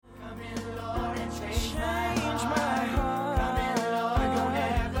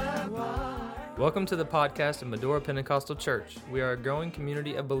Welcome to the podcast of Medora Pentecostal Church. We are a growing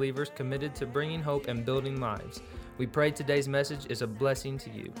community of believers committed to bringing hope and building lives. We pray today's message is a blessing to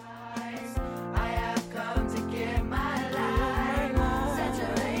you.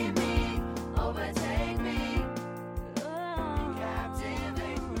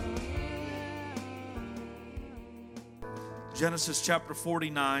 Genesis chapter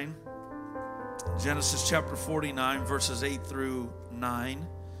 49. Genesis chapter 49, verses 8 through 9.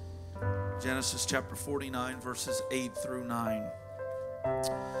 Genesis chapter 49, verses 8 through 9.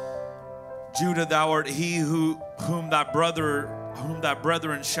 Judah, thou art he whom thy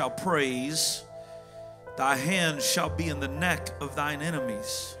brethren shall praise. Thy hand shall be in the neck of thine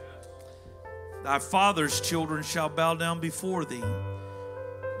enemies. Thy father's children shall bow down before thee.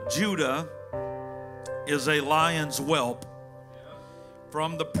 Judah is a lion's whelp.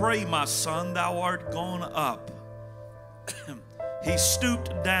 From the prey, my son, thou art gone up. He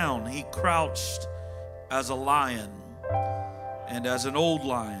stooped down, he crouched as a lion, and as an old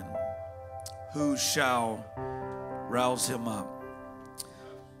lion, who shall rouse him up?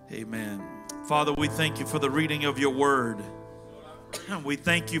 Amen. Father, we thank you for the reading of your word. We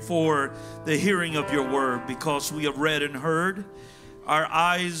thank you for the hearing of your word, because we have read and heard. Our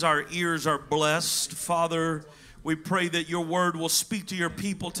eyes, our ears are blessed. Father, we pray that your word will speak to your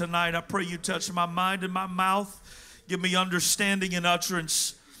people tonight. I pray you touch my mind and my mouth. Give me understanding and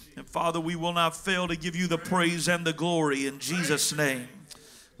utterance. And Father, we will not fail to give you the praise and the glory in Jesus' name.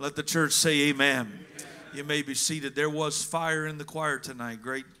 Let the church say amen. You may be seated. There was fire in the choir tonight.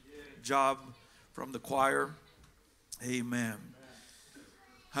 Great job from the choir. Amen.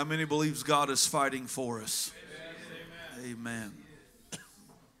 How many believes God is fighting for us? Amen.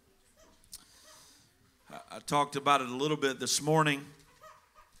 I talked about it a little bit this morning.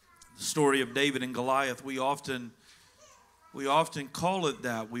 The story of David and Goliath. We often call it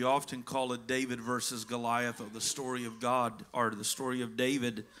that. We often call it David versus Goliath, or the story of God, or the story of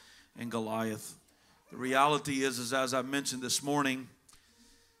David and Goliath. The reality is as I mentioned this morning,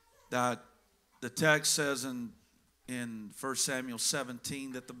 that the text says in 1 Samuel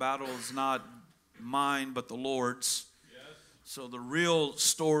 17 that the battle is not mine but the Lord's. So the real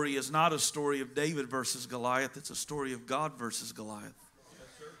story is not a story of David versus Goliath. It's a story of God versus Goliath. Yes,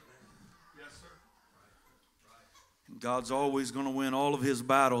 sir. Yes, sir. And God's always going to win all of his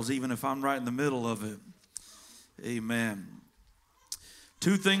battles, even if I'm right in the middle of it. Amen.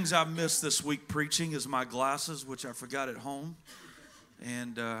 Two things I've missed this week preaching is my glasses, which I forgot at home.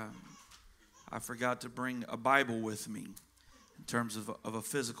 And I forgot to bring a Bible with me in terms of a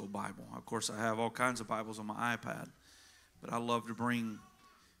physical Bible. Of course, I have all kinds of Bibles on my iPad. But I love to bring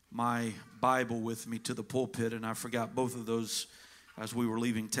my Bible with me to the pulpit, and I forgot both of those as we were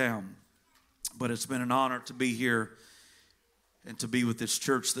leaving town. But it's been an honor to be here and to be with this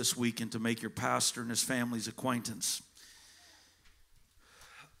church this week and to make your pastor and his family's acquaintance.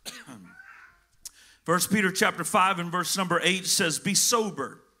 1 Peter chapter 5 and verse number 8 says, "Be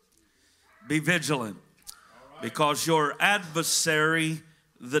sober, be vigilant, because your adversary,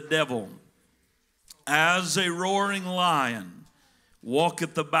 the devil, as a roaring lion,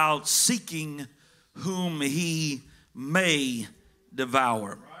 walketh about, seeking whom he may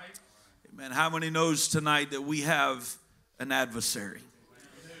devour." Amen. How many knows tonight that we have an adversary?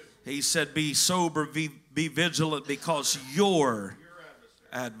 He said, be sober, be vigilant, because your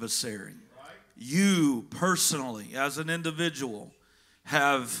adversary, you personally, as an individual,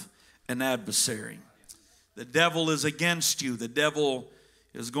 have an adversary. The devil is against you. The devil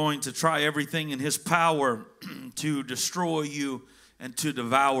is going to try everything in his power to destroy you and to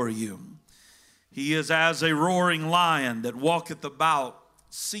devour you. He is as a roaring lion that walketh about,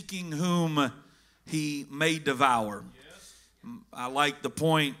 seeking whom he may devour. I like the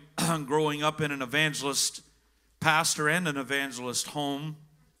point growing up in an evangelist pastor and an evangelist home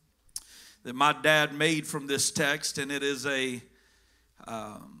that my dad made from this text, and it is a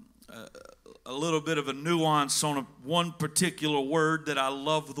little bit of a nuance on one particular word that I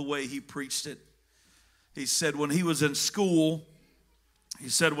love the way he preached it. He said when he was in school,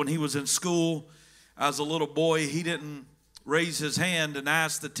 as a little boy, he didn't raise his hand and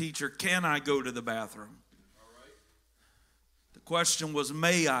ask the teacher, "Can I go to the bathroom?" The question was,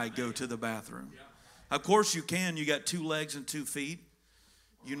 "May I go to the bathroom?" Of course you can. You got 2 legs and 2 feet.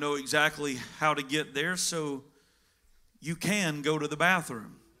 You know exactly how to get there, so you can go to the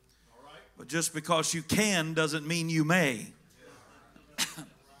bathroom. But just because you can doesn't mean you may.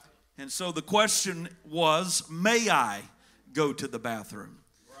 And so the question was, may I go to the bathroom?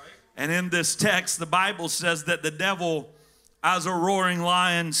 And in this text, the Bible says that the devil, as a roaring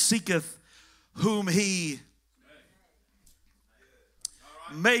lion, seeketh whom he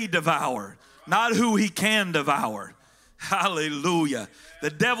may devour. not who he can devour. Hallelujah.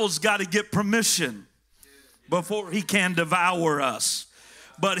 The devil's got to get permission before he can devour us.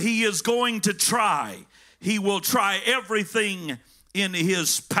 But he is going to try. He will try everything in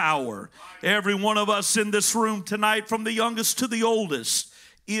his power. Every one of us in this room tonight, from the youngest to the oldest,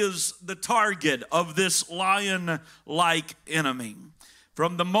 is the target of this lion-like enemy.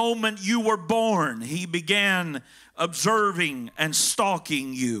 From the moment you were born, he began observing and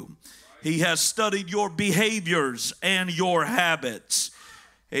stalking you. He has studied your behaviors and your habits.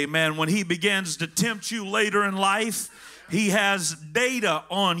 Amen. When he begins to tempt you later in life, he has data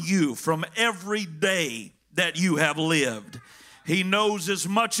on you from every day that you have lived. He knows as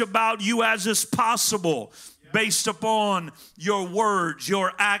much about you as is possible based upon your words,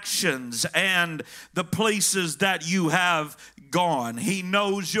 your actions, and the places that you have gone. He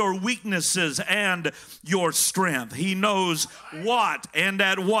knows your weaknesses and your strength. He knows what and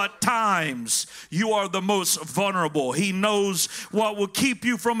at what times you are the most vulnerable. He knows what will keep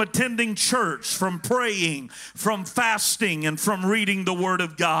you from attending church, from praying, from fasting, and from reading the Word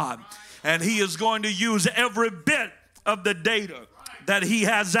of God. And he is going to use every bit of the data that he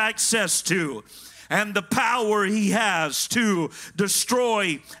has access to and the power he has to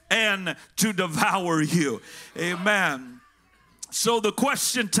destroy and to devour you. Amen. So the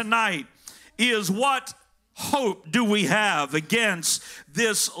question tonight is, what hope do we have against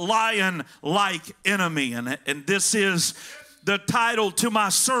this lion-like enemy? And this is the title to my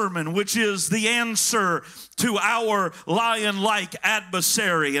sermon, which is the answer to our lion-like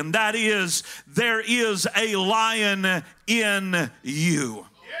adversary. And that is, there is a lion in you.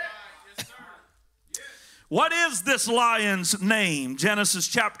 What is this lion's name? Genesis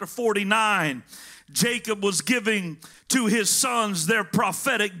chapter 49. Jacob was giving to his sons their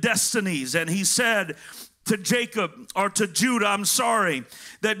prophetic destinies. And he said to Judah,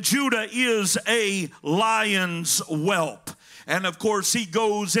 that Judah is a lion's whelp. And of course, he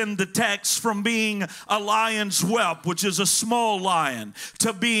goes in the text from being a lion's whelp, which is a small lion,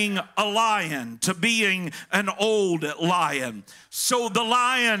 to being a lion, to being an old lion. So the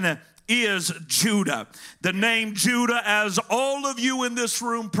lion is Judah. The name Judah, as all of you in this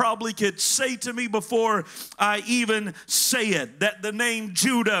room probably could say to me before I even say it, that the name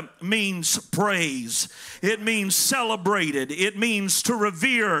Judah means praise. It means celebrated. It means to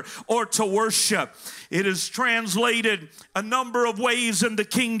revere or to worship. It is translated a number of ways in the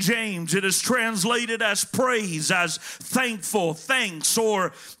King James. It is translated as praise, as thankful, thanks,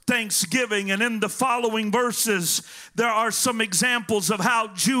 or thanksgiving. And in the following verses, there are some examples of how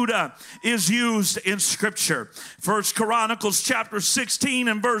Judah is used in Scripture. 1 Chronicles chapter 16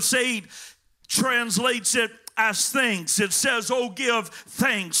 and verse 8 translates it as thanks. It says, "Oh, give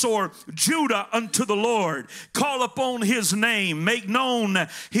thanks," or Judah, unto the Lord. Call upon his name. Make known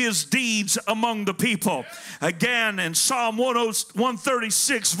his deeds among the people. Again, in Psalm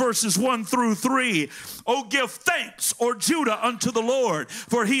 136, verses 1 through 3, "Oh, give thanks, or Judah, unto the Lord,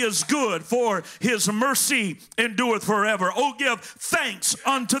 for he is good, for his mercy endureth forever. Oh, give thanks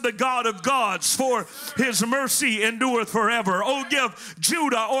unto the God of gods, for his mercy endureth forever. Oh, give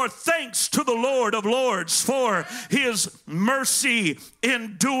Judah, or thanks to the Lord of lords, for his mercy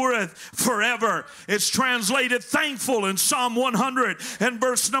endureth forever." It's translated thankful in Psalm 100 and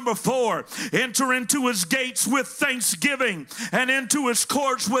verse number 4. "Enter into his gates with thanksgiving, and into his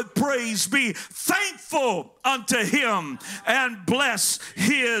courts with praise. Be thankful unto him, and bless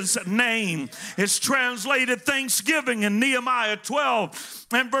his name." It's translated thanksgiving in Nehemiah 12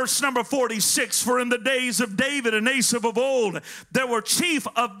 and verse number 46. "For in the days of David and Asaph of old, there were chief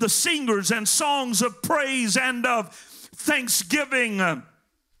of the singers and songs of praise and of thanksgiving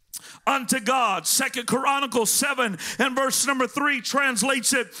unto God." 2 Chronicles 7 and verse number 3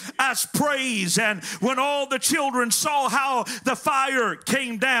 translates it as praise. "And when all the children saw how the fire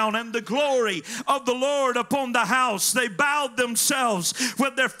came down and the glory of the Lord upon the house, they bowed themselves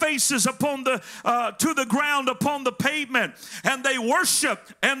with their faces upon to the ground upon the pavement, and they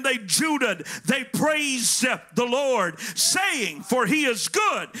worshiped and they Judah'd. They praised the Lord, saying, for he is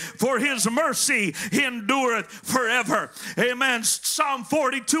good, for his mercy endureth forever." Amen. Psalm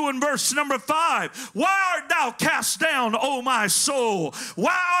 42 and verse number 5. "Why art thou cast down, O my soul?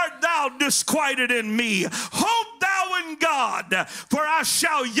 Why art thou disquieted in me? Hope thou in God, for I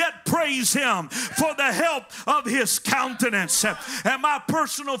shall yet praise him for the help of his countenance." And my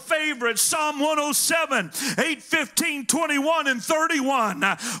personal favorite, Psalm 107, 8, 15, 21, and 31.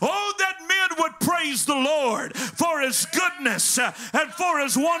 "Oh, that men would praise the Lord for his goodness and for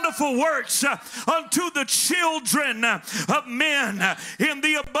his wonderful works unto the children of men." In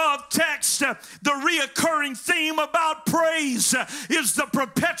the above text, the The reoccurring theme about praise is the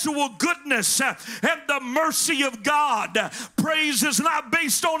perpetual goodness and the mercy of God. Praise is not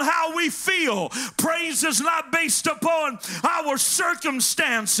based on how we feel. Praise is not based upon our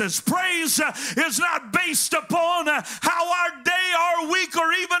circumstances. Praise is not based upon how our day, our week,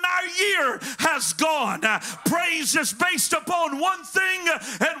 or even our year has gone. Praise is based upon one thing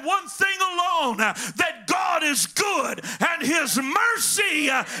and one thing alone, that God is good and His mercy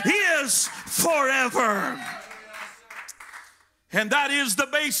is forever. And that is the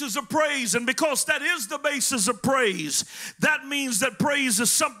basis of praise. And because that is the basis of praise, that means that praise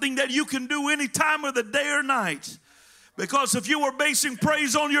is something that you can do any time of the day or night. Because if you were basing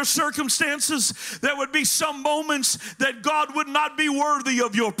praise on your circumstances, there would be some moments that God would not be worthy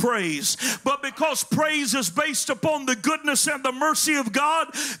of your praise. But because praise is based upon the goodness and the mercy of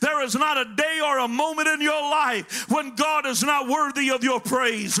God, there is not a day or a moment in your life when God is not worthy of your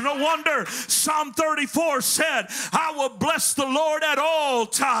praise. No wonder Psalm 34 said, I will bless the Lord at all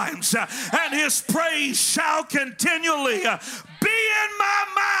times, and His praise shall continually be in my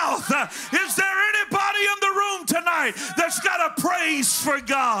mouth. Is there anybody in the room tonight that's got a praise for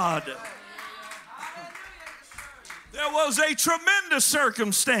God? There was a tremendous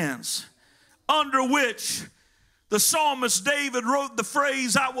circumstance under which the psalmist David wrote the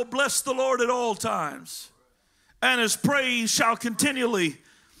phrase, I will bless the Lord at all times, and His praise shall continually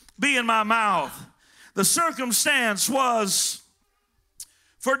be in my mouth. The circumstance was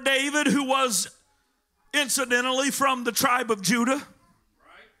for David, who was incidentally from the tribe of Judah.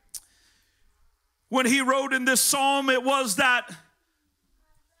 When he wrote in this psalm, it was that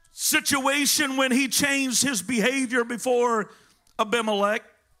situation when he changed his behavior before Abimelech.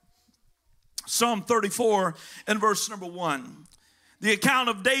 Psalm 34 and verse number 1. The account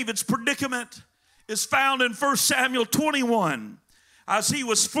of David's predicament is found in 1 Samuel 21 as he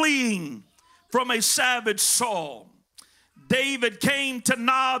was fleeing from a savage Saul. David came to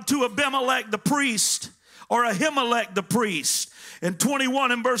Nob to Abimelech the priest, or Ahimelech the priest, in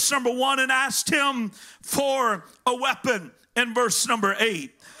 21 and verse number 1, and asked him for a weapon in verse number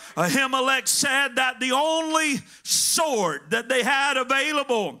 8. Ahimelech said that the only sword that they had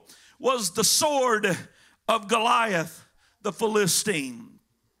available was the sword of Goliath the Philistine.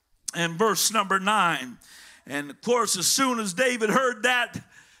 And verse number 9. And of course, as soon as David heard that,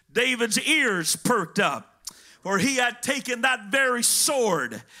 David's ears perked up. For he had taken that very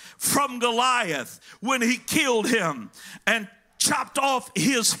sword from Goliath when he killed him and chopped off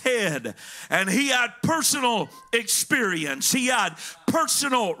his head. And he had personal experience. He had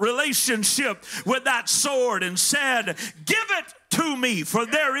personal relationship with that sword, and said, give it to me, for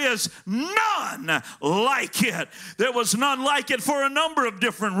there is none like it. There was none like it for a number of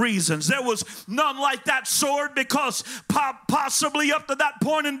different reasons. There was none like that sword because possibly up to that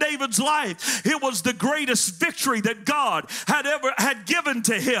point in David's life, it was the greatest victory that God had given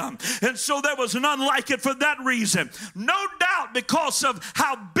to him. And so there was none like it for that reason. No doubt because of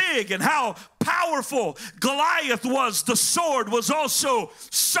how big and how powerful Goliath was, the sword was also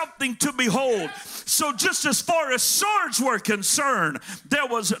something to behold. So just as far as swords were concerned, there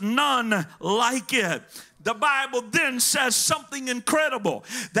was none like it. The Bible then says something incredible,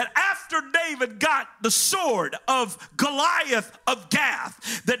 that after David got the sword of Goliath of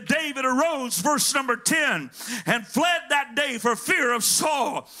Gath, that David arose, verse number 10, and fled that day for fear of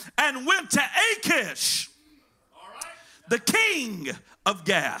Saul, and went to Achish, the king of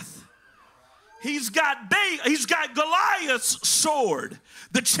Gath. He's got Goliath's sword,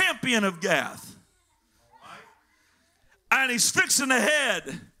 the champion of Gath. And he's fixing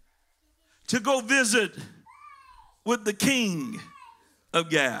ahead to go visit with the king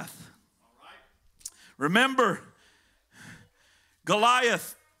of Gath. Remember,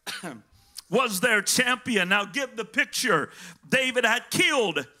 Goliath was their champion. Now give the picture. David had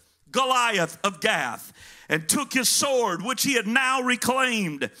killed Goliath of Gath and took his sword, which he had now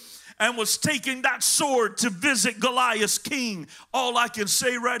reclaimed, and was taking that sword to visit Goliath's king. All I can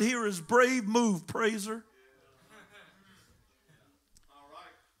say right here is brave move, praiser.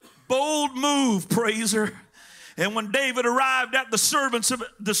 Bold move, praiser. And when David arrived at the servants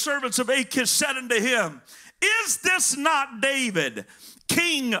of Achish said unto him, is this not David,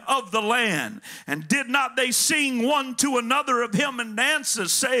 king of the land? And did not they sing one to another of him in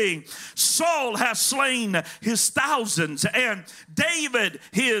dances, saying, Saul hath slain his thousands, and David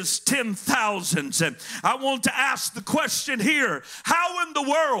his 10,000s. And I want to ask the question here, how in the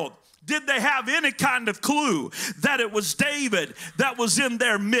world Did they have any kind of clue that it was David that was in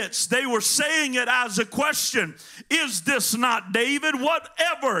their midst? They were saying it as a question. Is this not David?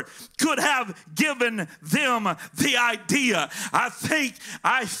 Whatever could have given them the idea. I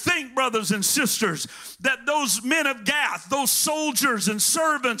think, brothers and sisters, that those men of Gath, those soldiers and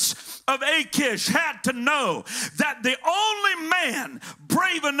servants of Achish had to know that the only man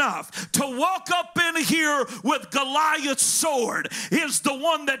brave enough to walk up in here with Goliath's sword is the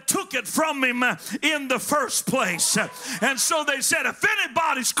one that took it from him in the first place. And so they said, if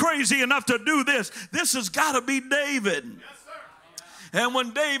anybody's crazy enough to do this, this has got to be David. And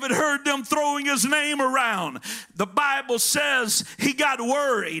when David heard them throwing his name around, the Bible says he got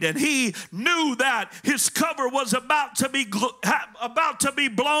worried and he knew that his cover was about to be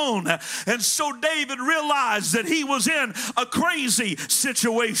blown. And so David realized that he was in a crazy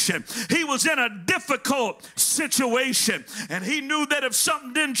situation. He was in a difficult situation. And he knew that if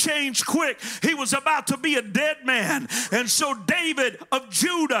something didn't change quick, he was about to be a dead man. And so David of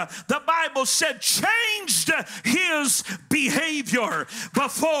Judah, the Bible said, changed his behavior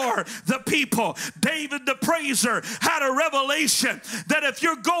before the people. David the praiser had a revelation that if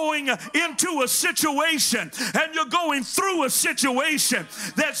you're going into a situation and you're going through a situation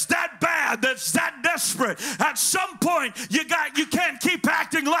that's that bad, that's that desperate, at some point you can't keep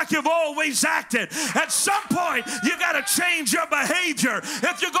acting like you've always acted. At some point you got to change your behavior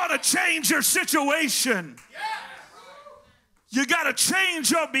if you're going to change your situation. You got to change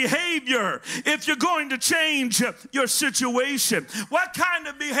your behavior if you're going to change your situation. What kind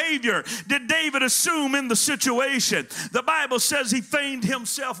of behavior did David assume in the situation? The Bible says he feigned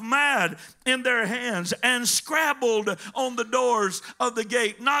himself mad in their hands and scrabbled on the doors of the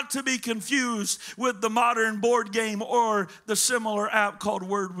gate, not to be confused with the modern board game or the similar app called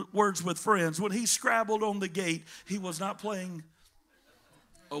Words with Friends. When he scrabbled on the gate, he was not playing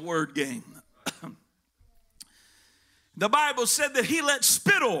a word game. The Bible said that he let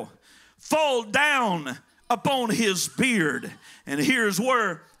spittle fall down upon his beard. And here's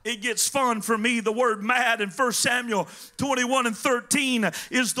where it gets fun for me. The word mad in 1 Samuel 21 and 13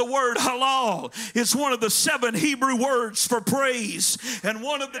 is the word halal. It's one of the 7 Hebrew words for praise. And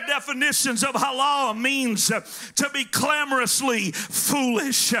one of the definitions of halal means to be clamorously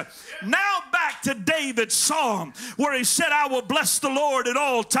foolish. Now back to David's psalm where he said, I will bless the Lord at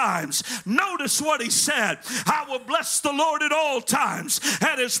all times. Notice what he said. I will bless the Lord at all times,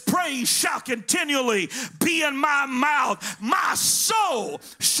 and his praise shall continually be in my mouth. My soul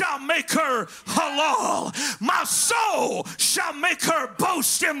shall make her halal. My soul shall make her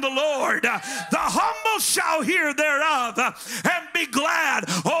boast in the Lord. The humble shall hear thereof and be glad.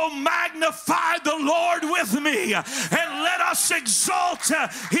 Oh, magnify the Lord with me, and let us exalt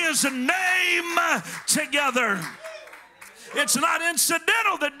his name together. It's not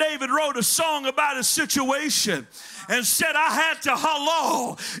incidental that David wrote a song about his situation and said, I had to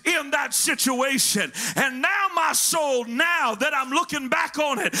halal in that situation. And now my soul, now that I'm looking back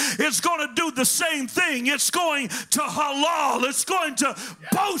on it, is going to do the same thing. It's going to halal. It's going to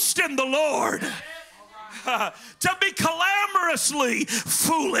boast in the Lord. To be clamorously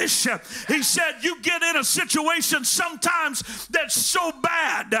foolish. He said, you get in a situation sometimes that's so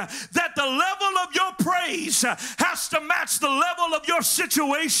bad that the level of your praise has to match the level of your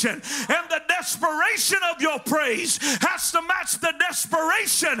situation, and the desperation of your praise has to match the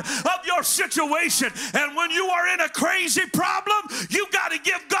desperation of your situation. And when you are in a crazy problem, you got to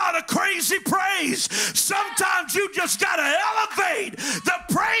give God a crazy praise. Sometimes you just got to elevate the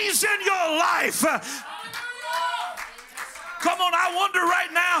praise in your life. Come on, I wonder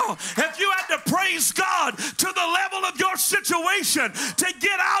right now if you had to praise God to the level of your situation to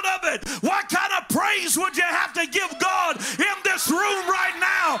get out of it. What kind of praise would you have to give God in this room right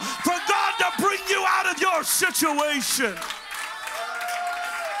now for God to bring you out of your situation?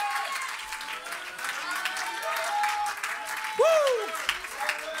 Woo!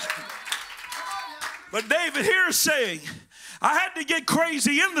 But David here is saying, I had to get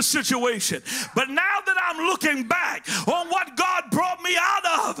crazy in the situation. But now that I'm looking back on what God brought me out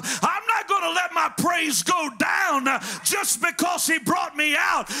of, I'm not going to let my praise go down just because he brought me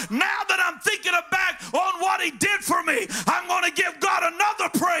out. Now that I'm thinking back on what he did for me, I'm going to give God another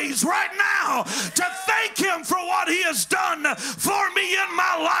praise right now to thank him for what he has done for me in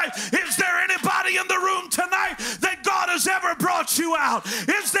my life. Is there anybody in the room tonight that God has ever brought you out?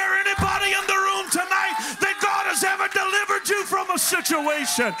 Is there anybody in the room tonight that God has ever delivered you from a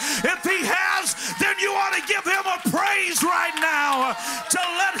situation? If he has, then you ought to give him a praise right now to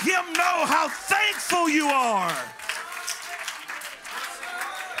let him know how thankful you are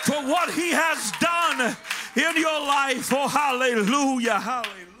for what he has done in your life. Oh, hallelujah,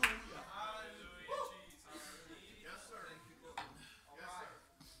 hallelujah.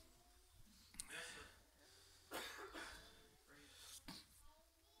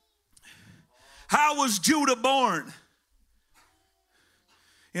 How was Judah born?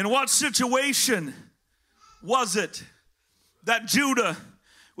 In what situation was it that Judah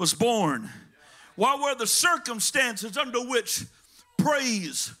was born? What were the circumstances under which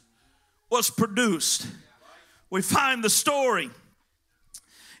praise was produced? We find the story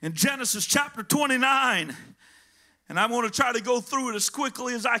in Genesis chapter 29, and I'm going to try to go through it as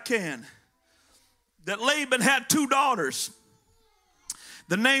quickly as I can. That Laban had two daughters.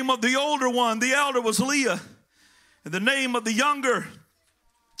 The name of the older one, the elder, was Leah, and the name of the younger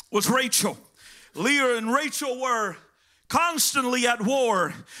was Rachel. Leah and Rachel were constantly at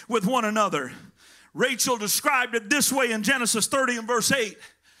war with one another. Rachel described it this way in Genesis 30 and verse 8.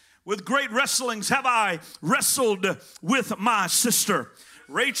 With great wrestlings have I wrestled with my sister.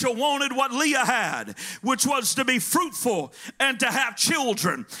 Rachel wanted what Leah had, which was to be fruitful and to have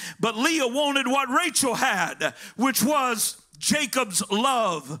children. But Leah wanted what Rachel had, which was Jacob's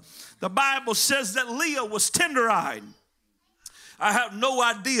love. The Bible says that Leah was tender-eyed. I have no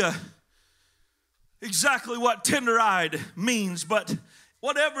idea exactly what tender-eyed means, but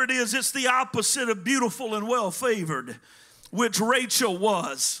whatever it is, it's the opposite of beautiful and well-favored, which Rachel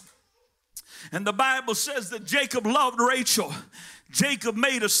was. And the Bible says that Jacob loved Rachel. Jacob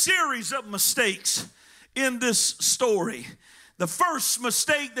made a series of mistakes in this story. The first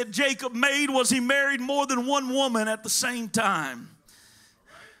mistake that Jacob made was he married more than one woman at the same time.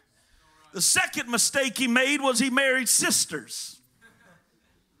 The second mistake he made was he married sisters.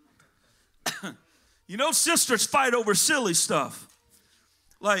 You know, sisters fight over silly stuff.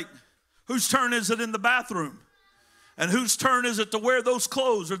 Like, whose turn is it in the bathroom? And whose turn is it to wear those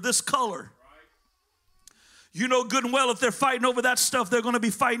clothes or this color? You know good and well if they're fighting over that stuff, they're going to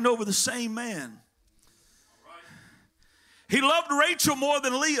be fighting over the same man. He loved Rachel more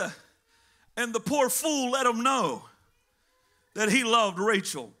than Leah, and the poor fool let him know that he loved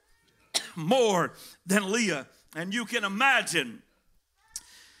Rachel more than Leah. And you can imagine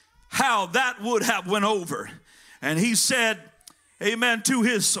how that would have went over. And he said, amen, to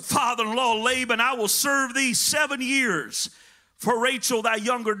his father-in-law Laban, I will serve thee 7 years for Rachel, thy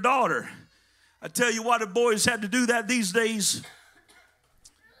younger daughter. I tell you what, if boys had to do that these days,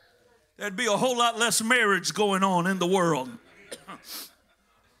 there'd be a whole lot less marriage going on in the world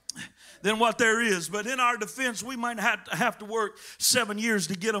than what there is. But in our defense, we might have to work 7 years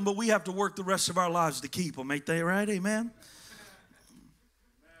to get them, but we have to work the rest of our lives to keep them. Ain't they right? Amen?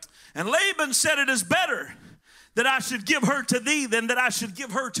 And Laban said, it is better that I should give her to thee than that I should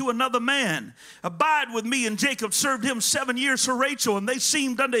give her to another man. Abide with me. And Jacob served him 7 years for Rachel, and they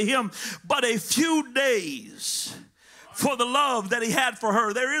seemed unto him but a few days for the love that he had for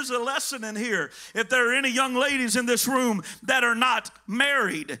her. There is a lesson in here. If there are any young ladies in this room that are not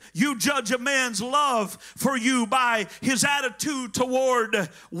married, you judge a man's love for you by his attitude toward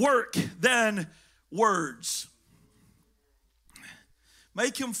work than words.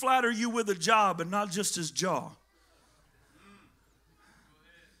 Make him flatter you with a job and not just his jaw.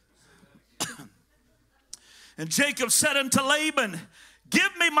 And Jacob said unto Laban,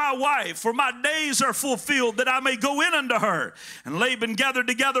 give me my wife, for my days are fulfilled, that I may go in unto her. And Laban gathered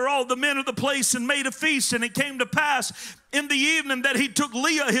together all the men of the place and made a feast. And it came to pass in the evening that he took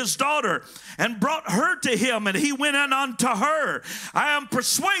Leah his daughter and brought her to him, and he went in unto her. I am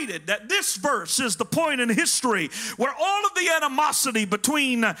persuaded that this verse is the point in history where all of the animosity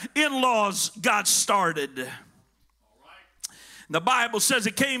between in-laws got started. The Bible says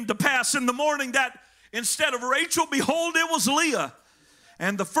it came to pass in the morning that instead of Rachel, behold, it was Leah.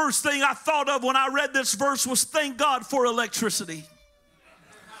 And the first thing I thought of when I read this verse was, thank God for electricity.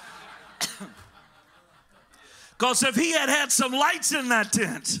 Because if he had had some lights in that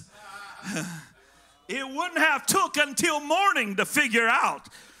tent, it wouldn't have took until morning to figure out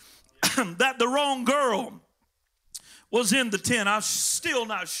that the wrong girl was in the tent. I'm still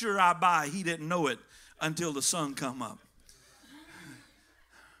not sure I buy he didn't know it until the sun come up.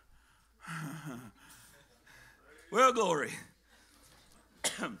 Well, glory.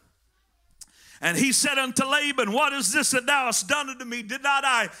 And he said unto Laban, what is this that thou hast done unto me? Did not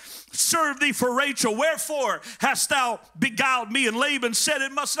I serve thee for Rachel? Wherefore hast thou beguiled me? And Laban said,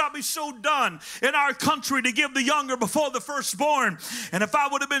 it must not be so done in our country to give the younger before the firstborn. And if I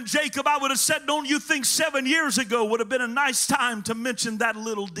would have been Jacob, I would have said, don't you think 7 years ago would have been a nice time to mention that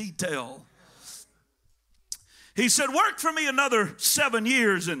little detail? He said, work for me another 7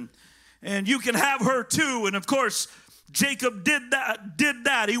 years and you can have her too. And of course, Jacob did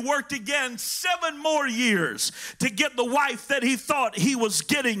that. He worked again 7 more years to get the wife that he thought he was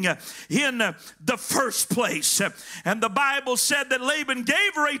getting in the first place. And the Bible said that Laban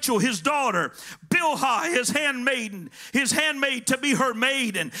gave Rachel his daughter, Bilhah, his handmaid to be her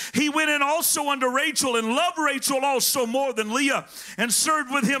maid. And he went in also unto Rachel and loved Rachel also more than Leah and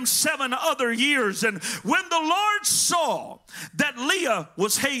served with him 7 other years. And when the Lord saw that Leah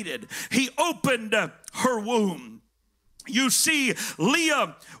was hated, he opened her womb. You see,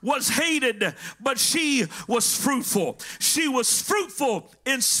 Leah was hated, but she was fruitful. She was fruitful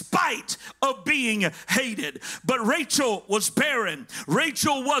in spite of being hated. But Rachel was barren.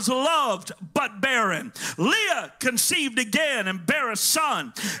 Rachel was loved, but barren. Leah conceived again and bare a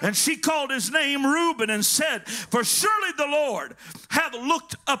son, and she called his name Reuben and said, for surely the Lord hath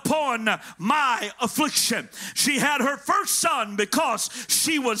looked upon my affliction. She had her first son because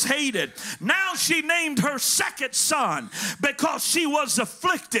she was hated. Now she named her second son because she was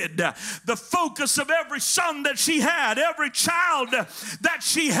afflicted. The focus of every son that she had, every child that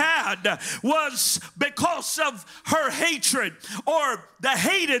she had, was because of her hatred or the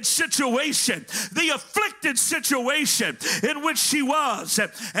hated situation, the afflicted situation in which she was.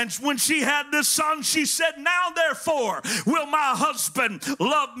 And when she had this son, she said, now therefore will my husband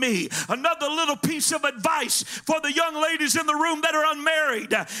love me. Another little piece of advice for the young ladies in the room that are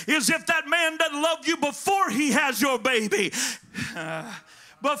unmarried is if that man doesn't love you before he has your baby,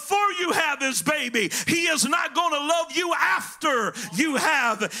 before you have his baby, he is not going to love you after you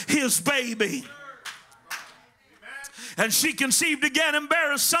have his baby. And she conceived again and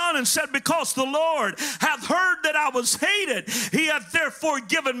bare a son and said, because the Lord hath heard that I was hated, he hath therefore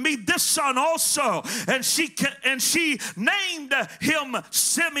given me this son also. And she named him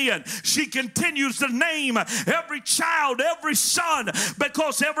Simeon. She continues to name every child, every son,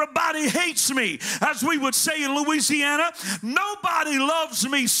 because everybody hates me. As we would say in Louisiana, nobody loves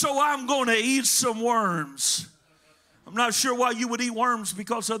me, so I'm going to eat some worms. I'm not sure why you would eat worms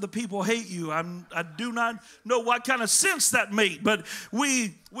because other people hate you. I do not know what kind of sense that made, but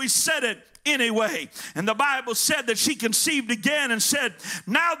we said it anyway. And the Bible said that she conceived again and said,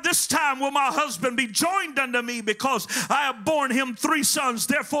 now this time will my husband be joined unto me because I have borne him 3 sons.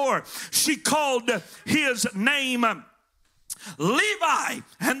 Therefore she called his name Levi.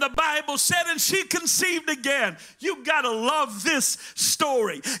 And the Bible said, and she conceived again. You got to love this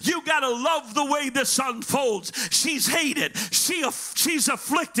story. You got to love the way this unfolds. She's hated. She's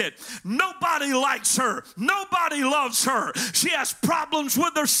afflicted. Nobody likes her. Nobody loves her. She has problems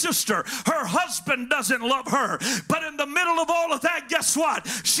with her sister. Her husband doesn't love her. But in the middle of all of that, guess what?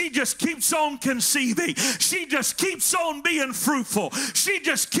 She just keeps on conceiving. She just keeps on being fruitful. She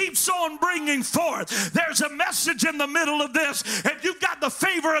just keeps on bringing forth. There's a message in the middle of this. If you've got the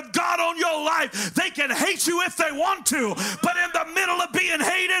favor of God on your life, they can hate you if they want to. But in the middle of being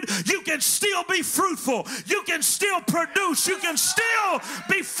hated, you can still be fruitful. You can still produce. You can still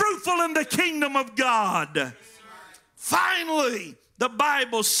be fruitful in the kingdom of God. Finally, the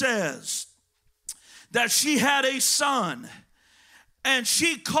Bible says that she had a son, and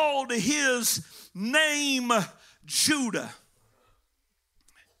she called his name Judah.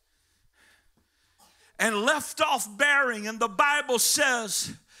 And left off bearing, and the Bible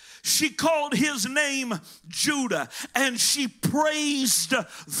says she called his name Judah, and she praised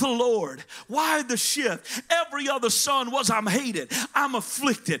the Lord. Why the shift? Every other son was, I'm hated, I'm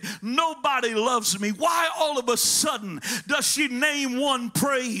afflicted, nobody loves me. Why all of a sudden does she name one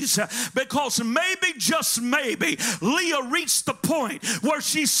praise? Because maybe, just maybe, Leah reached the point where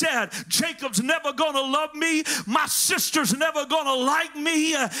she said, Jacob's never going to love me, my sister's never going to like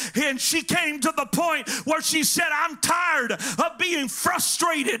me. And she came to the point where she said, I'm tired of being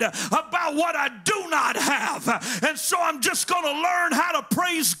frustrated about what I do not have. And so I'm just going to learn how to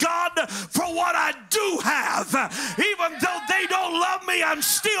praise God for what I do have. Even though they don't love me, I'm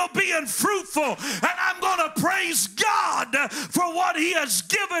still being fruitful. And I'm going to praise God for what he has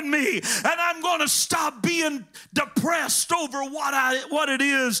given me. And I'm going to stop being depressed over what it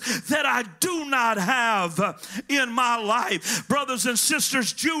is that I do not have in my life. Brothers and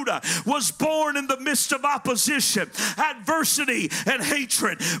sisters, Judah was born in the midst of opposition, adversity, and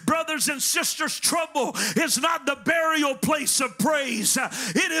hatred. Brothers and sisters, trouble is not the burial place of praise.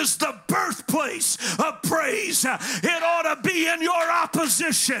 It is the birthplace of praise. It ought to be in your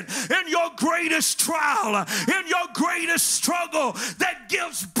opposition, in your greatest trial, in your greatest struggle that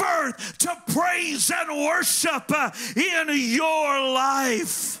gives birth to praise and worship in your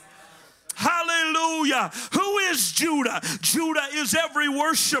life. Hallelujah. Who is Judah? Judah is every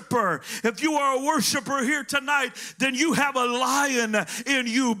worshiper. If you are a worshiper here tonight, then you have a lion in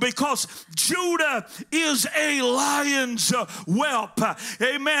you, because Judah is a lion's whelp.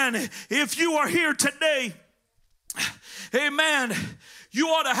 Amen. If you are here today, amen, you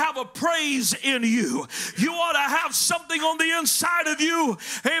ought to have a praise in you. You ought to have something on the inside of you,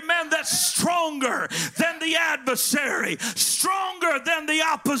 amen, that's stronger than the adversary, stronger than the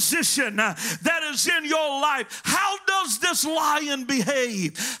opposition that is in your life. How does this lion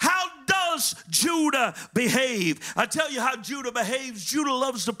behave? How does Judah behave? I tell you how Judah behaves. Judah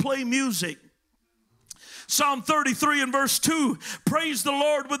loves to play music. Psalm 33 and verse 2, praise the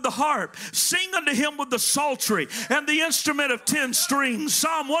Lord with the harp. Sing unto him with the psaltery and the instrument of 10 strings.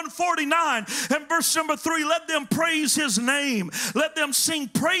 Psalm 149 and verse number 3, let them praise his name. Let them sing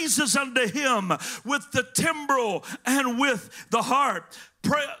praises unto him with the timbrel and with the harp.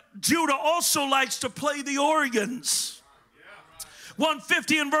 Judah also likes to play the organs.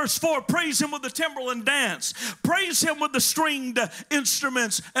 150 and verse 4, praise him with the timbrel and dance. Praise him with the stringed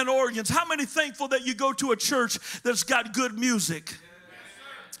instruments and organs. How many thankful that you go to a church that's got good music?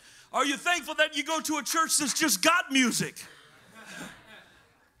 Yes, are you thankful that you go to a church that's just got music?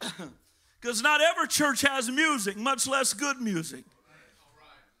 Because not every church has music, much less good music.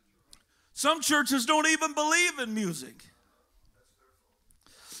 Some churches don't even believe in music.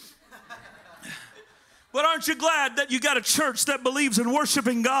 But aren't you glad that you got a church that believes in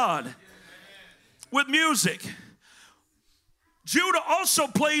worshiping God with music? Judah also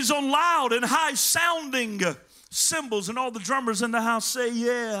plays on loud and high sounding cymbals, and all the drummers in the house say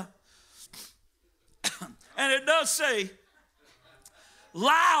yeah. And it does say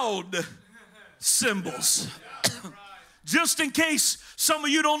loud cymbals. Just in case some of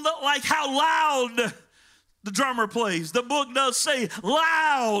you don't like how loud the drummer plays, the book does say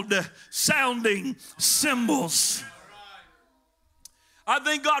loud sounding cymbals. I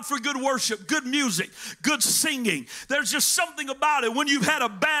thank God for good worship, good music, good singing. There's just something about it when you've had a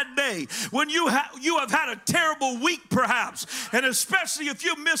bad day, when you have had a terrible week perhaps, and especially if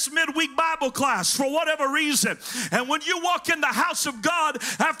you miss midweek Bible class for whatever reason, and when you walk in the house of God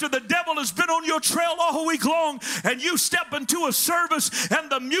after the devil has been on your trail all week long, and you step into a service and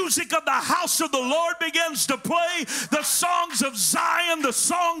the music of the house of the Lord begins to play, the songs of Zion, the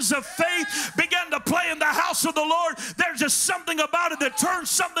songs of faith begin to play in the house of the Lord. There's just something about it that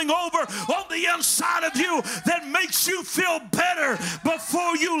turns something over on the inside of you that makes you feel better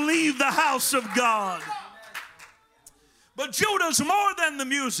before you leave the house of God. But Judah's more than the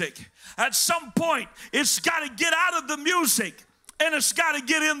music. At some point, it's got to get out of the music and it's got to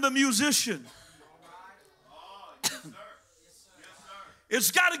get in the musician.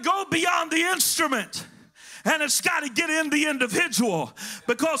 It's got to go beyond the instrument. And it's got to get in the individual,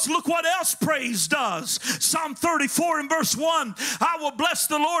 because look what else praise does. Psalm 34 and verse 1, I will bless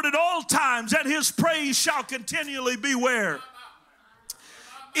the Lord at all times, and his praise shall continually be where?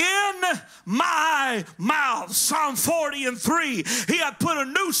 In my mouth. Psalm 40 and 3, he hath put a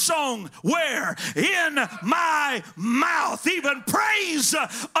new song where? In my mouth, even praise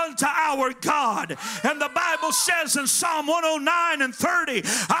unto our God. And the Bible says in Psalm 109 and 30,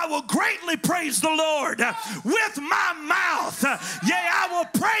 I will greatly praise the Lord with my mouth. Yea, I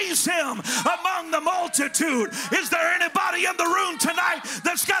will praise him among the multitude. Is there anybody in the room tonight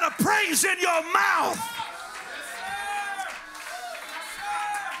that's got a praise in your mouth?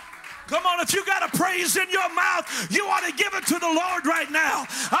 Come on, if you got a praise in your mouth, you ought to give it to the Lord right now.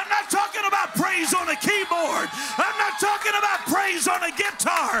 I'm not talking about praise on a keyboard. I'm not talking about praise on a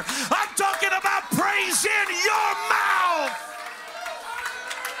guitar. I'm talking about praise in your mouth.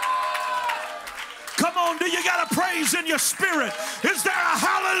 Come on, do you got a praise in your spirit? Is there a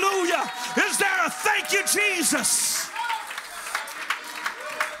hallelujah? Is there a thank you, Jesus?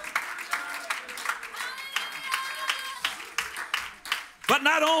 But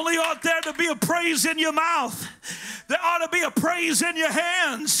not only ought there to be a praise in your mouth, there ought to be a praise in your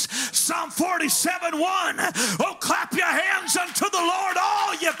hands. Psalm 47:1. Oh, clap your hands unto the Lord,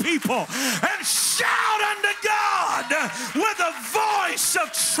 all ye people, and shout unto God with a voice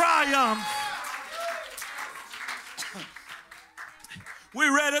of triumph. We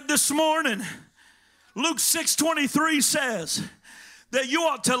read it this morning. Luke 6:23 says that you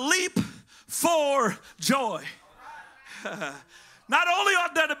ought to leap for joy. Not only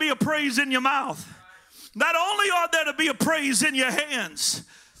ought there to be a praise in your mouth, not only ought there to be a praise in your hands,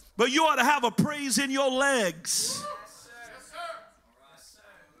 but you ought to have a praise in your legs.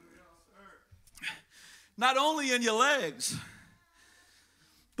 Not only in your legs,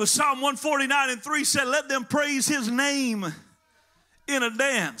 but Psalm 149 and 3 said, let them praise his name in a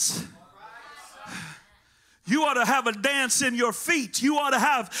dance. You ought to have a dance in your feet. You ought to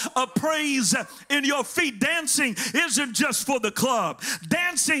have a praise in your feet. Dancing isn't just for the club.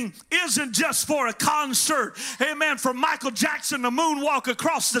 Dancing isn't just for a concert. Amen. For Michael Jackson to moonwalk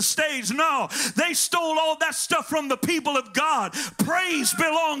across the stage. No, they stole all that stuff from the people of God. Praise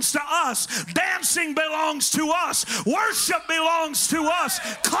belongs to us. Dancing belongs to us. Worship belongs to us.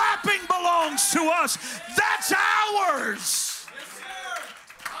 Clapping belongs to us. That's ours.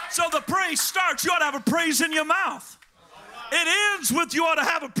 So the praise starts, you ought to have a praise in your mouth. It ends with you ought to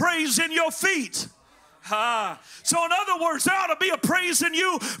have a praise in your feet. So in other words, there ought to be a praise in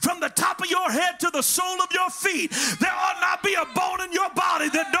you from the top of your head to the sole of your feet. There ought not be a bone in your body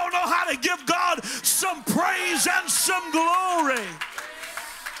that don't know how to give God some praise and some glory.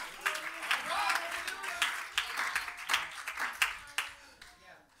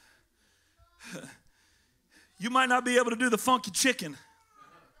 You might not be able to do the funky chicken,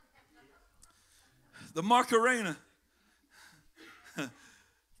 the Macarena,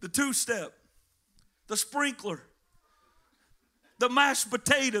 the two-step, the sprinkler, the mashed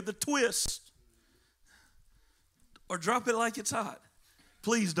potato, the twist, or drop it like it's hot.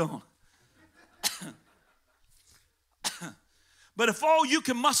 Please don't. But if all you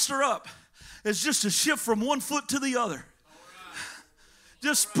can muster up is just a shift from one foot to the other,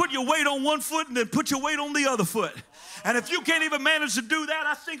 just put your weight on one foot and then put your weight on the other foot. And if you can't even manage to do that,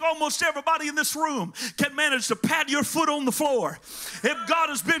 I think almost everybody in this room can manage to pat your foot on the floor. If God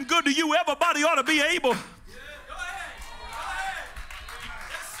has been good to you, everybody ought to be able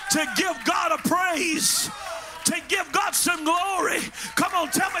to give God a praise, to give God some glory. Come on,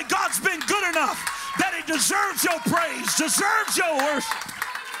 tell me God's been good enough that He deserves your praise, deserves your worship.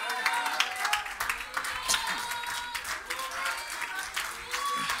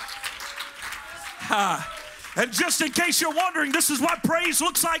 And just in case you're wondering, this is what praise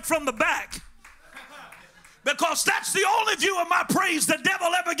looks like from the back. Because that's the only view of my praise the devil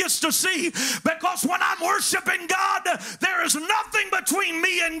ever gets to see. Because when I'm worshiping God, there is nothing between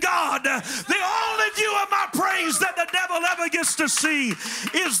me and God. The only view of my praise that the devil ever gets to see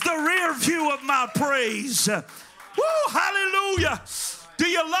is the rear view of my praise. Woo, hallelujah. Do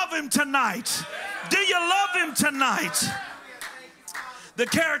you love Him tonight? Do you love Him tonight? The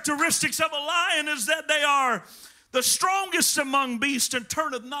characteristics of a lion is that they are the strongest among beasts and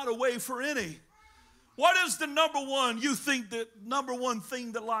turneth not away for any. What is the number one, you think, the number one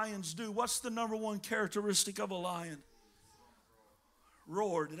thing that lions do? What's the number one characteristic of a lion?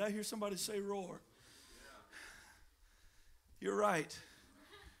 Roar. Did I hear somebody say roar? You're right.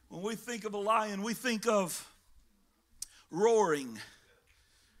 When we think of a lion, we think of roaring.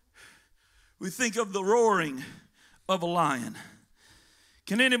 We think of the roaring of a lion.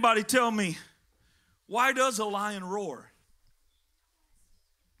 Can anybody tell me, why does a lion roar?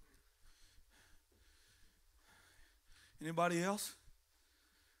 Anybody else?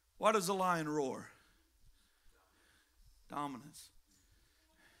 Why does a lion roar? Dominance.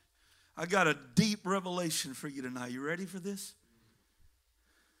 I got a deep revelation for you tonight. You ready for this?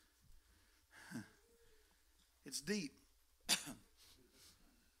 It's deep.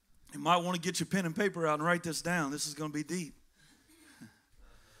 You might want to get your pen and paper out and write this down. This is going to be deep.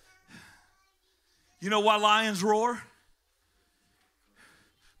 You know why lions roar?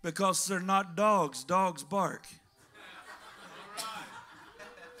 Because they're not dogs. Dogs bark.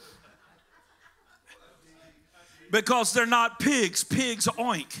 Because they're not pigs. Pigs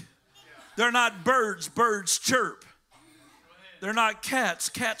oink. They're not birds. Birds chirp. They're not cats.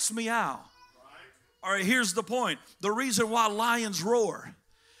 Cats meow. All right, here's the point. The reason why lions roar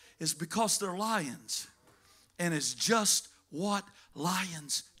is because they're lions. And it's just what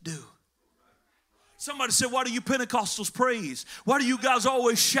lions do. Somebody said, why do you Pentecostals praise? Why do you guys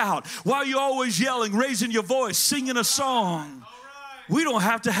always shout? Why are you always yelling, raising your voice, singing a song? We don't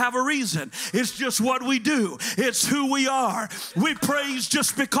have to have a reason. It's just what we do. It's who we are. We praise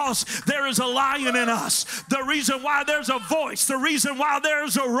just because there is a lion in us. The reason why there's a voice, the reason why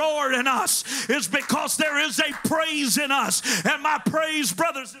there's a roar in us is because there is a praise in us. And my praise,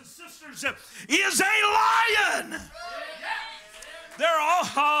 brothers and sisters, is a lion. There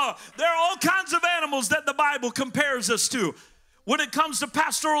are all kinds of animals that the Bible compares us to. When it comes to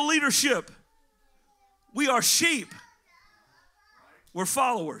pastoral leadership, we are sheep. We're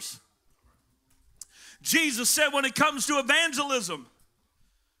followers. Jesus said when it comes to evangelism,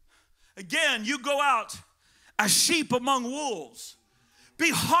 again, you go out as sheep among wolves. Be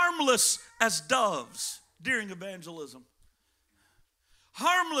harmless as doves during evangelism.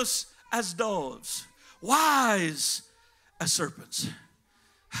 Harmless as doves. Wise as serpents.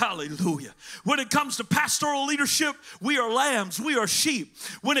 Hallelujah. When it comes to pastoral leadership, we are lambs, we are sheep.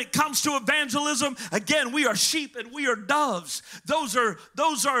 When it comes to evangelism, again, we are sheep and we are doves. Those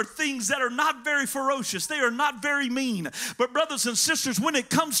are things that are not very ferocious. They are not very mean. But brothers and sisters, when it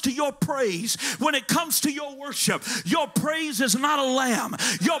comes to your praise, when it comes to your worship, your praise is not a lamb.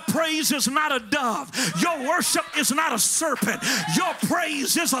 Your praise is not a dove. Your worship is not a serpent. Your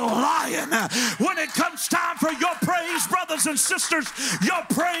praise is a lion. When it comes time for your praise, brothers and sisters, your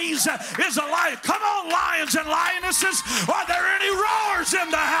praise is a lion. Come on, lions and lionesses. Are there any roars in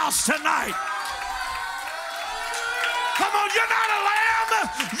the house tonight? Come on, you're not a lamb.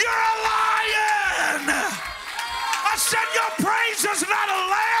 You're a lion. I said your praise is not a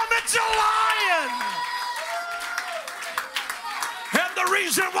lamb. It's a lion. And the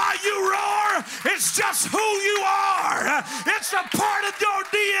reason why you roar is just who you are. It's a part of your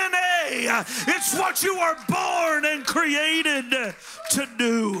DNA. It's what you are born and created to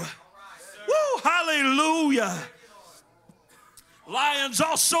do. Woo, hallelujah. Lions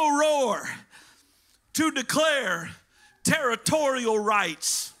also roar to declare territorial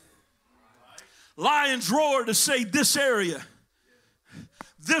rights. Lions roar to say this area,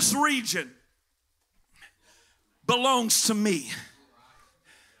 this region belongs to me.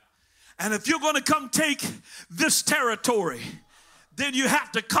 And if you're going to come take this territory, then you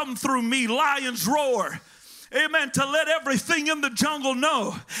have to come through me. Lions roar, amen, to let everything in the jungle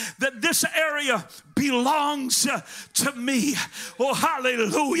know that this area belongs to me. Oh,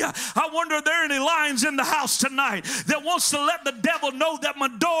 hallelujah. I wonder if there are any lions in the house tonight that wants to let the devil know that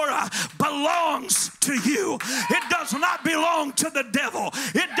Medora belongs to you. It does not belong to the devil.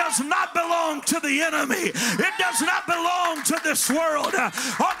 It does not belong to the enemy. It does not belong to this world.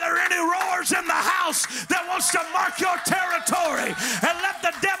 Are there any roars in the house that wants to mark your territory and let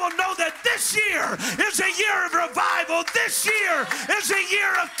the devil know that this year is a year of revival? This year is a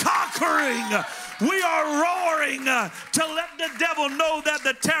year of conquering. We are roaring to let the devil know that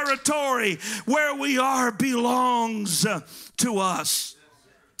the territory where we are belongs to us.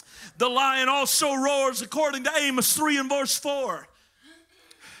 The lion also roars according to Amos 3 and verse 4.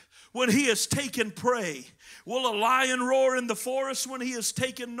 When he has taken prey. Will a lion roar in the forest when he has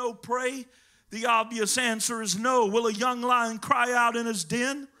taken no prey? The obvious answer is no. Will a young lion cry out in his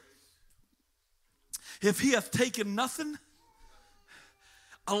den if he hath taken nothing?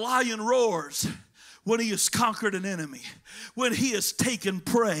 A lion roars when he has conquered an enemy. When he has taken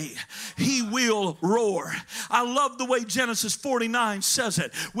prey, he will roar. I love the way Genesis 49 says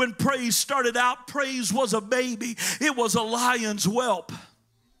it. When praise started out, praise was a baby. It was a lion's whelp.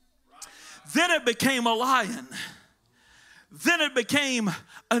 Then it became a lion. Then it became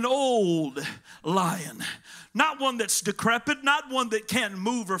an old lion. Not one that's decrepit, not one that can't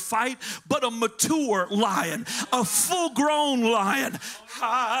move or fight, but a mature lion, a full-grown lion.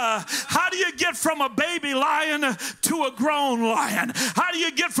 How do you get from a baby lion to a grown lion? How do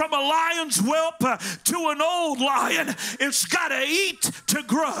you get from a lion's whelp to an old lion? It's got to eat to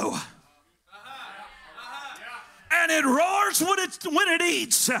grow. And it roars when it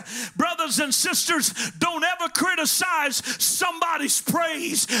eats. Brothers and sisters, don't ever criticize somebody's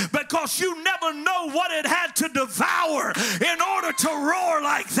praise, because you never know what it had to devour in order to roar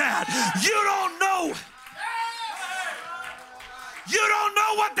like that. You don't know. You don't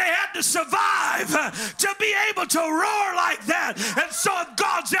know what they had to survive to be able to roar like that. And so if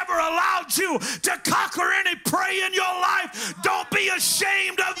God's ever allowed you to conquer any prey in your life, don't be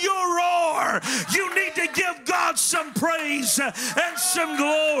ashamed of your roar. You need to give God some praise and some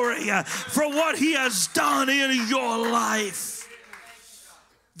glory for what he has done in your life.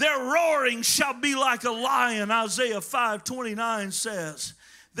 Their roaring shall be like a lion, Isaiah 5:29 says.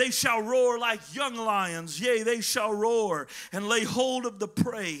 They shall roar like young lions. Yea, they shall roar and lay hold of the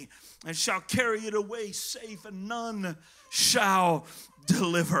prey and shall carry it away safe, and none shall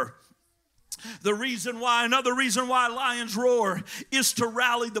deliver. Another reason why lions roar is to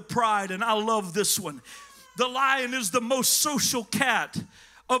rally the pride, and I love this one. The lion is the most social cat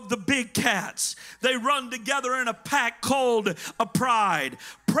of the big cats. They run together in a pack called a pride.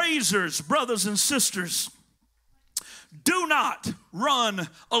 Praisers, brothers and sisters, do not run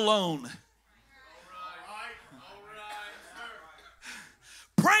alone.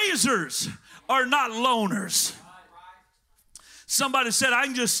 Praisers are not loners. Somebody said, I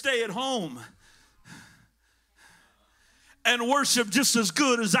can just stay at home and worship just as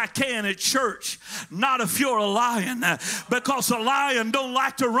good as I can at church. Not if you're a lion, because a lion don't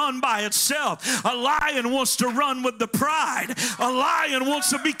like to run by itself. A lion wants to run with the pride. A lion wants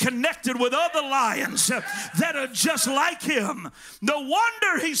to be connected with other lions that are just like him. No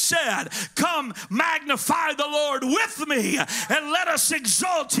wonder he said, come magnify the Lord with me and let us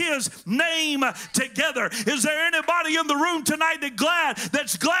exalt his name together. Is there anybody in the room tonight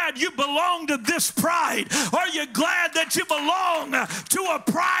that's glad you belong to this pride? Are you glad that you belong to a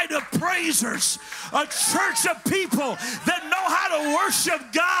pride of praisers, a church of people that know how to worship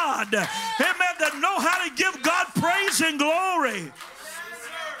God, amen, that know how to give God praise and glory?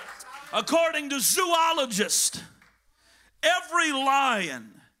 According to zoologists, every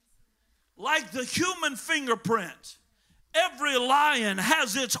lion, like the human fingerprint, every lion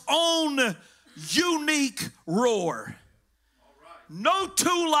has its own unique roar. No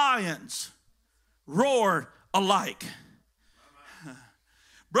two lions roar alike.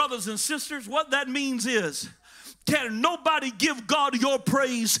 Brothers and sisters, what that means is, can nobody give God your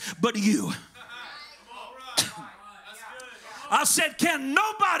praise but you? I said, can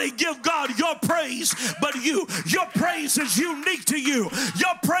nobody give God your praise but you? Your praise is unique to you.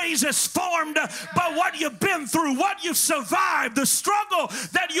 Your praise is formed by what you've been through, what you've survived, the struggle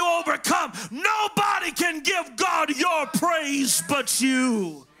that you overcome. Nobody can give God your praise but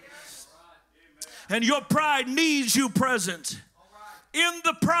you. And your pride needs you present. In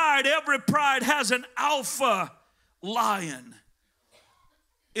the pride, every pride has an alpha lion.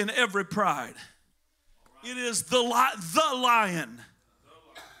 In every pride. It is the lion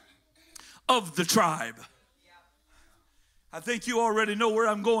of the tribe. I think you already know where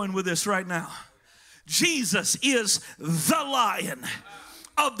I'm going with this right now. Jesus is the lion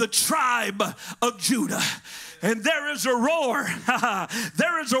of the tribe of Judah. And there is a roar.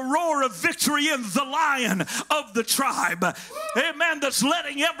 There is a roar of victory in the lion of the tribe. Amen. That's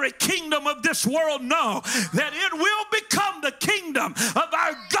letting every kingdom of this world know that it will become the kingdom of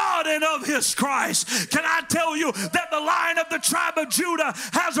our God and of his Christ. Can I tell you that the lion of the tribe of Judah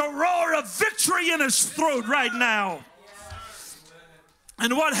has a roar of victory in his throat right now?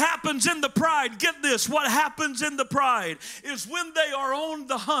 And what happens in the pride, get this, what happens in the pride is when they are on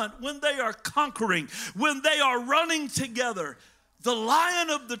the hunt, when they are conquering, when they are running together, the lion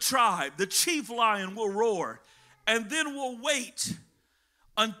of the tribe, the chief lion, will roar, and then will wait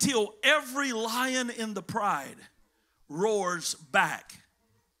until every lion in the pride roars back.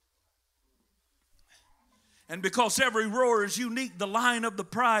 And because every roar is unique, the lion of the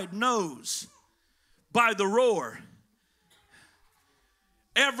pride knows by the roar.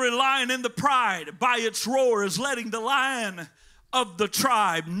 Every lion in the pride, by its roar, is letting the lion of the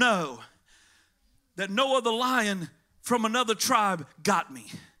tribe know that no other lion from another tribe got me.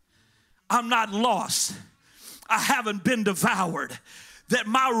 I'm not lost. I haven't been devoured. That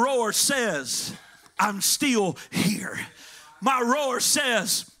my roar says, I'm still here. My roar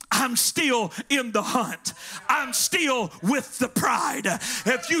says, I'm still in the hunt. I'm still with the pride.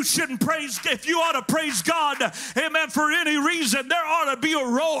 If you ought to praise God, amen, for any reason, there ought to be a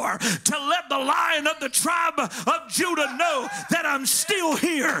roar to let the lion of the tribe of Judah know that I'm still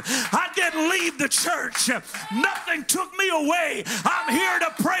here. I didn't leave the church. Nothing took me away. I'm here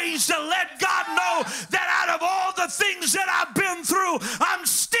to praise, to let God know that out of all the things that I've been through, I'm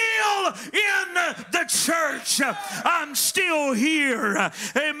still in the church. I'm still here.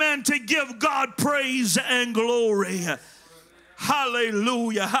 Amen. To give God praise and glory.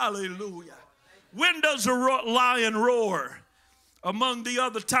 Hallelujah, hallelujah. When does a lion roar? Among the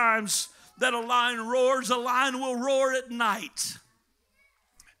other times that a lion roars, a lion will roar at night.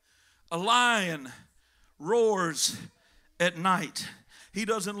 A lion roars at night. He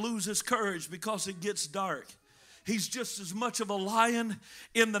doesn't lose his courage because it gets dark. He's just as much of a lion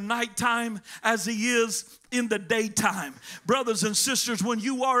in the nighttime as he is in the daytime. Brothers and sisters, when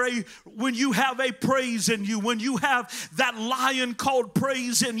you have a praise in you, when you have that lion called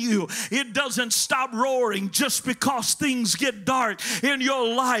praise in you, it doesn't stop roaring just because things get dark in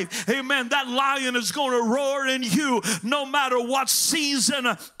your life. Amen. That lion is going to roar in you no matter what season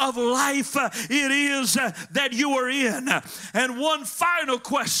of life it is that you are in. And one final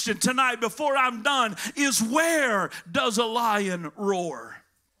question tonight before I'm done is, where does a lion roar?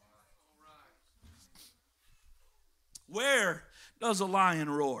 Where does a lion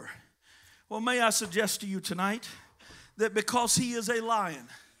roar? Well, may I suggest to you tonight that because he is a lion,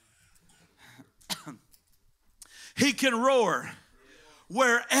 he can roar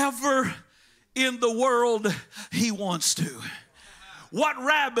wherever in the world he wants to. What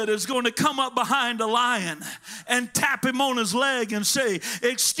rabbit is going to come up behind a lion and tap him on his leg and say,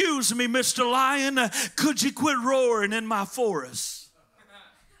 "Excuse me, Mr. Lion, could you quit roaring in my forest?"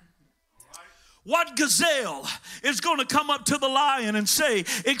 What gazelle is going to come up to the lion and say,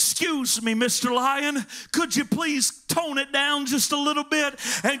 "Excuse me, Mr. Lion, could you please tone it down just a little bit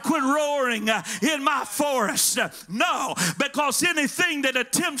and quit roaring in my forest?" No, because anything that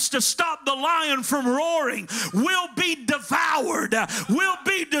attempts to stop the lion from roaring will be devoured, will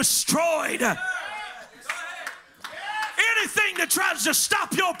be destroyed. Anything that tries to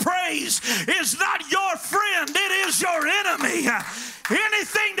stop your praise is not your friend, it is your enemy.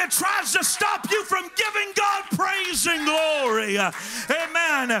 Anything that tries to stop you from giving God praise and glory,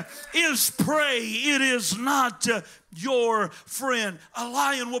 amen, is prey. It is not your friend. A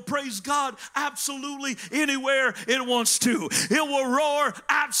lion will praise God absolutely anywhere it wants to. It will roar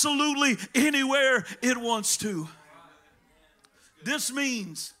absolutely anywhere it wants to. This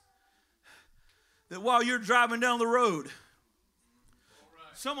means that while you're driving down the road,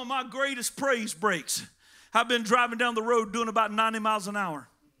 some of my greatest praise breaks, I've been driving down the road doing about 90 miles an hour.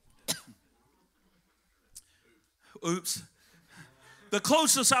 Oops. The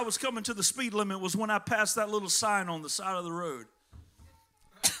closest I was coming to the speed limit was when I passed that little sign on the side of the road.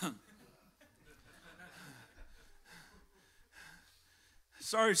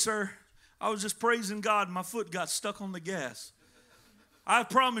 Sorry, sir. I was just praising God and my foot got stuck on the gas. I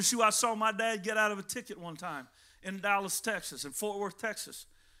promise you, I saw my dad get out of a ticket one time in Dallas, Texas, in Fort Worth, Texas,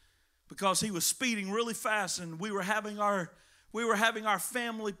 because he was speeding really fast, and we were having our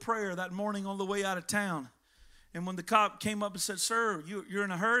family prayer that morning on the way out of town. And when the cop came up and said, "Sir, you're in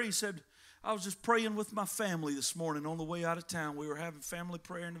a hurry?" He said, "I was just praying with my family this morning on the way out of town. We were having family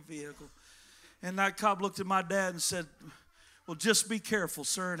prayer in the vehicle." And that cop looked at my dad and said, "Well, just be careful,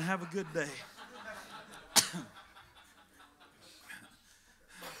 sir, and have a good day."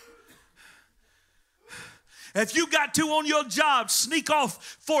 If you got to on your job, sneak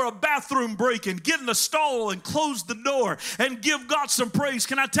off for a bathroom break and get in the stall and close the door and give God some praise.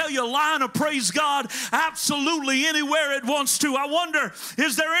 Can I tell you, a lion will praise God absolutely anywhere it wants to. I wonder,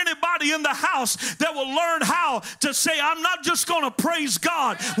 is there anybody in the house that will learn how to say, "I'm not just going to praise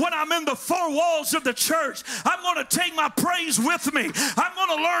God when I'm in the four walls of the church. I'm going to take my praise with me. I'm going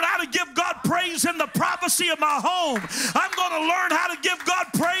to learn how to give God praise in the privacy of my home. I'm going to learn how to give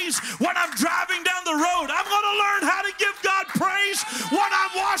God praise when I'm driving down the road. I'm going to learn how to give God praise when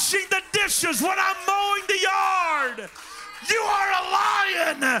I'm washing the dishes, when I'm mowing the yard." You are a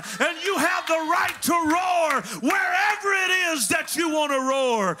lion, and you have the right to roar wherever it is that you want to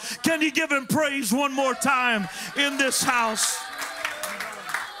roar. Can you give him praise one more time in this house?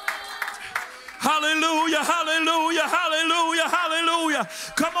 Hallelujah, hallelujah, hallelujah, hallelujah.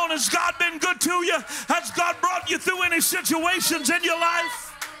 Come on, has God been good to you? Has God brought you through any situations in your life?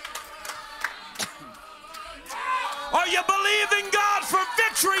 Are you believing God for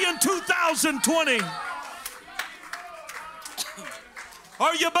victory in 2020?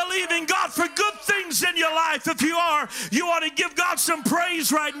 Are you believing God for good things in your life? If you are, you ought to give God some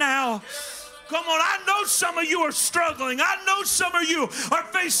praise right now. Come on, I know some of you are struggling. I know some of you are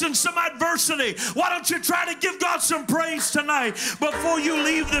facing some adversity. Why don't you try to give God some praise tonight before you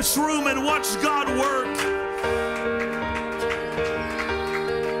leave this room and watch God work?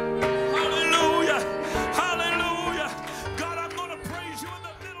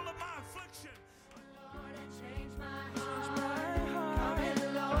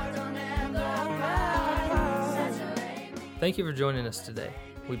 Thank you for joining us today.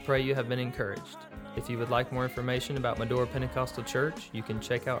 We pray you have been encouraged. If you would like more information about Medora Pentecostal Church, you can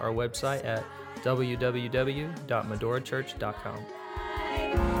check out our website at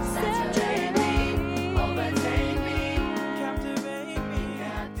www.medorachurch.com.